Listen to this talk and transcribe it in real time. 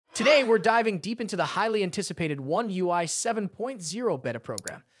Today, we're diving deep into the highly anticipated One UI 7.0 beta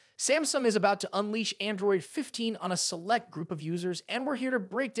program. Samsung is about to unleash Android 15 on a select group of users, and we're here to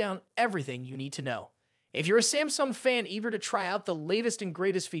break down everything you need to know. If you're a Samsung fan eager to try out the latest and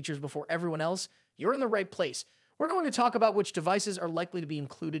greatest features before everyone else, you're in the right place. We're going to talk about which devices are likely to be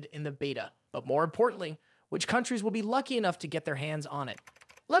included in the beta, but more importantly, which countries will be lucky enough to get their hands on it.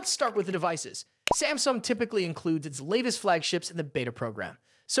 Let's start with the devices. Samsung typically includes its latest flagships in the beta program.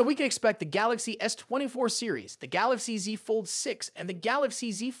 So we can expect the Galaxy S24 series, the Galaxy Z Fold 6, and the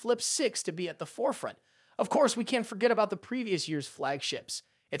Galaxy Z Flip 6 to be at the forefront. Of course, we can't forget about the previous year's flagships.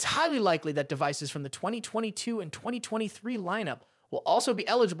 It's highly likely that devices from the 2022 and 2023 lineup will also be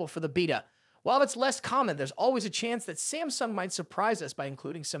eligible for the beta. While it's less common, there's always a chance that Samsung might surprise us by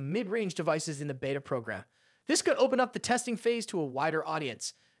including some mid-range devices in the beta program. This could open up the testing phase to a wider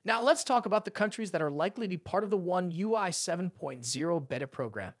audience. Now let's talk about the countries that are likely to be part of the One UI 7.0 beta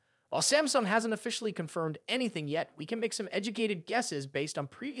program. While Samsung hasn't officially confirmed anything yet, we can make some educated guesses based on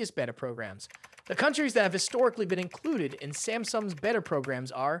previous beta programs. The countries that have historically been included in Samsung's beta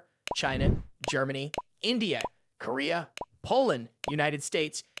programs are China, Germany, India, Korea, Poland, United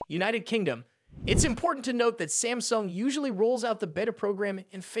States, United Kingdom. It's important to note that Samsung usually rolls out the beta program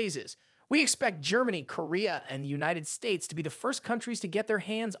in phases. We expect Germany, Korea, and the United States to be the first countries to get their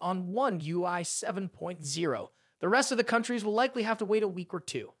hands on One UI 7.0. The rest of the countries will likely have to wait a week or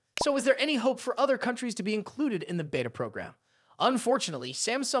two. So is there any hope for other countries to be included in the beta program? Unfortunately,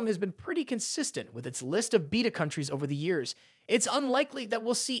 Samsung has been pretty consistent with its list of beta countries over the years. It's unlikely that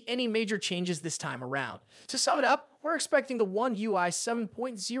we'll see any major changes this time around. To sum it up, we're expecting the One UI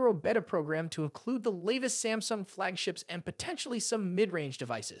 7.0 beta program to include the latest Samsung flagships and potentially some mid-range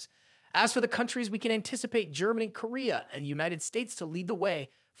devices. As for the countries, we can anticipate Germany, Korea, and the United States to lead the way,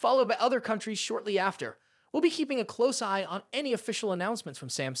 followed by other countries shortly after. We'll be keeping a close eye on any official announcements from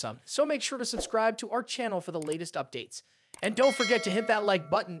Samsung, so make sure to subscribe to our channel for the latest updates. And don't forget to hit that like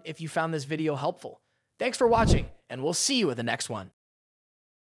button if you found this video helpful. Thanks for watching, and we'll see you in the next one.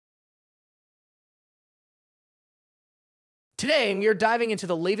 Today, we are diving into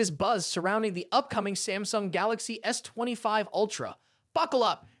the latest buzz surrounding the upcoming Samsung Galaxy S25 Ultra. Buckle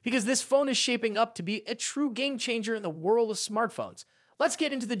up, because this phone is shaping up to be a true game changer in the world of smartphones. Let's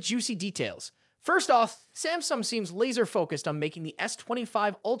get into the juicy details. First off, Samsung seems laser focused on making the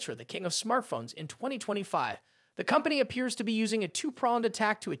S25 Ultra the king of smartphones in 2025. The company appears to be using a two-pronged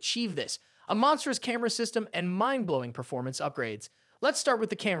attack to achieve this, a monstrous camera system and mind-blowing performance upgrades. Let's start with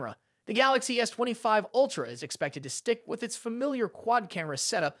the camera. The Galaxy S25 Ultra is expected to stick with its familiar quad-camera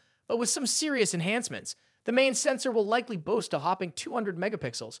setup, but with some serious enhancements. The main sensor will likely boast a hopping 200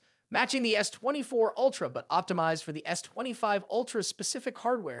 megapixels, matching the S24 Ultra but optimized for the S25 Ultra's specific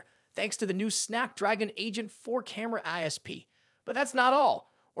hardware thanks to the new Snapdragon Agent 4 camera ISP. But that's not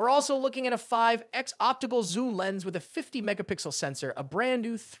all. We're also looking at a 5x optical zoom lens with a 50 megapixel sensor, a brand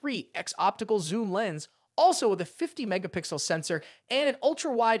new 3x optical zoom lens, also with a 50 megapixel sensor, and an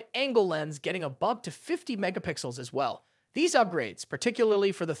ultra-wide angle lens getting a bump to 50 megapixels as well. These upgrades,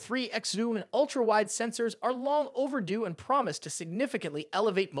 particularly for the 3x zoom and ultra-wide sensors, are long overdue and promise to significantly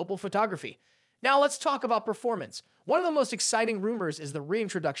elevate mobile photography. Now let's talk about performance. One of the most exciting rumors is the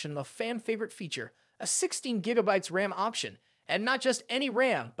reintroduction of a fan-favorite feature, a 16GB RAM option. And not just any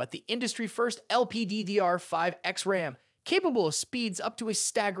RAM, but the industry-first LPDDR5X RAM, capable of speeds up to a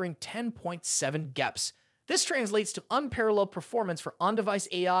staggering 10.7 GHz. This translates to unparalleled performance for on-device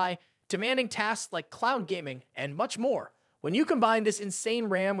AI, demanding tasks like cloud gaming, and much more. When you combine this insane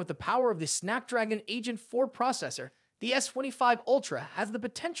RAM with the power of the Snapdragon Agent 4 processor, the S25 Ultra has the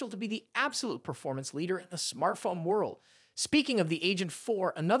potential to be the absolute performance leader in the smartphone world. Speaking of the Agent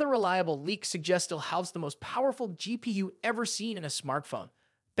 4, another reliable leak suggests it'll house the most powerful GPU ever seen in a smartphone.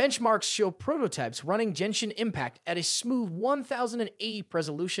 Benchmarks show prototypes running Genshin Impact at a smooth 1080p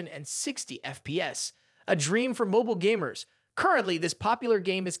resolution and 60 FPS, a dream for mobile gamers. Currently, this popular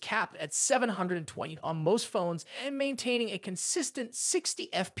game is capped at 720 on most phones, and maintaining a consistent 60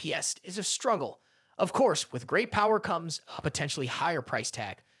 FPS is a struggle. Of course, with great power comes a potentially higher price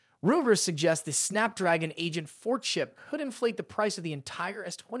tag. Rumors suggest the Snapdragon Agent 4 chip could inflate the price of the entire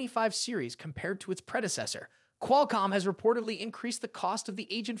S25 series compared to its predecessor. Qualcomm has reportedly increased the cost of the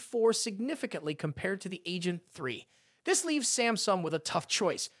Agent 4 significantly compared to the Agent 3. This leaves Samsung with a tough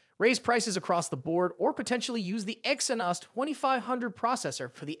choice: raise prices across the board or potentially use the Exynos 2500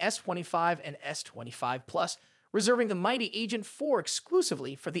 processor for the S25 and S25 Plus, reserving the mighty Agent 4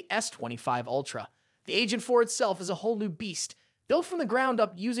 exclusively for the S25 Ultra. The Agent 4 itself is a whole new beast, built from the ground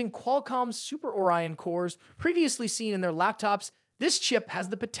up using Qualcomm's Super Orion cores previously seen in their laptops. This chip has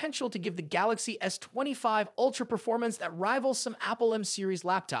the potential to give the Galaxy S25 Ultra performance that rivals some Apple M series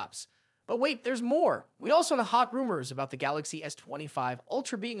laptops. But wait, there's more. We also have hot rumors about the Galaxy S25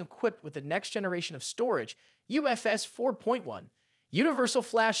 Ultra being equipped with the next generation of storage, UFS 4.1. Universal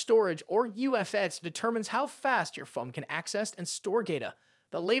Flash Storage, or UFS, determines how fast your phone can access and store data.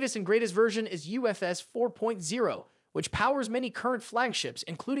 The latest and greatest version is UFS 4.0, which powers many current flagships,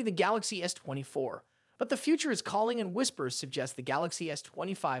 including the Galaxy S24. But the future is calling, and whispers suggest the Galaxy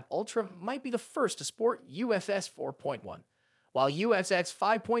S25 Ultra might be the first to sport UFS 4.1. While UFS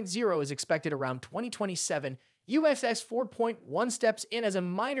 5.0 is expected around 2027, UFS 4.1 steps in as a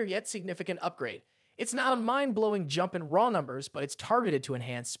minor yet significant upgrade. It's not a mind-blowing jump in raw numbers, but it's targeted to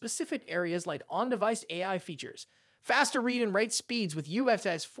enhance specific areas like on-device AI features. Faster read and write speeds with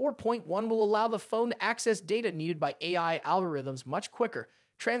UFS 4.1 will allow the phone to access data needed by AI algorithms much quicker,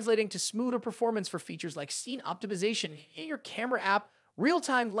 translating to smoother performance for features like scene optimization in your camera app,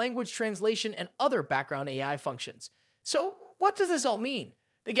 real-time language translation, and other background AI functions. So, what does this all mean?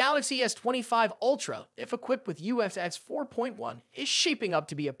 The Galaxy S25 Ultra, if equipped with UFS 4.1, is shaping up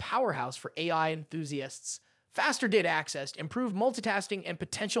to be a powerhouse for AI enthusiasts. Faster data access, improved multitasking, and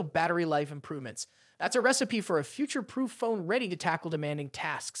potential battery life improvements. That's a recipe for a future-proof phone ready to tackle demanding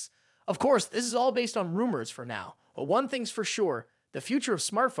tasks. Of course, this is all based on rumors for now, but one thing's for sure, the future of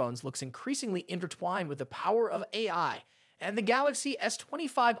smartphones looks increasingly intertwined with the power of AI, and the Galaxy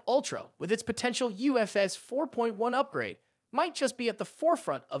S25 Ultra, with its potential UFS 4.1 upgrade, might just be at the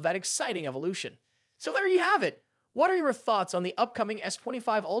forefront of that exciting evolution. So there you have it. What are your thoughts on the upcoming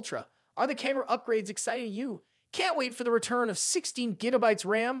S25 Ultra? Are the camera upgrades exciting you? Can't wait for the return of 16 gigabytes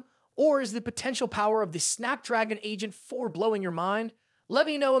RAM? Or is the potential power of the Snapdragon Agent 4 blowing your mind? Let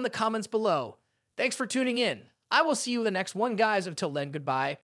me know in the comments below. Thanks for tuning in. I will see you in the next one, guys. Until then,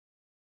 goodbye.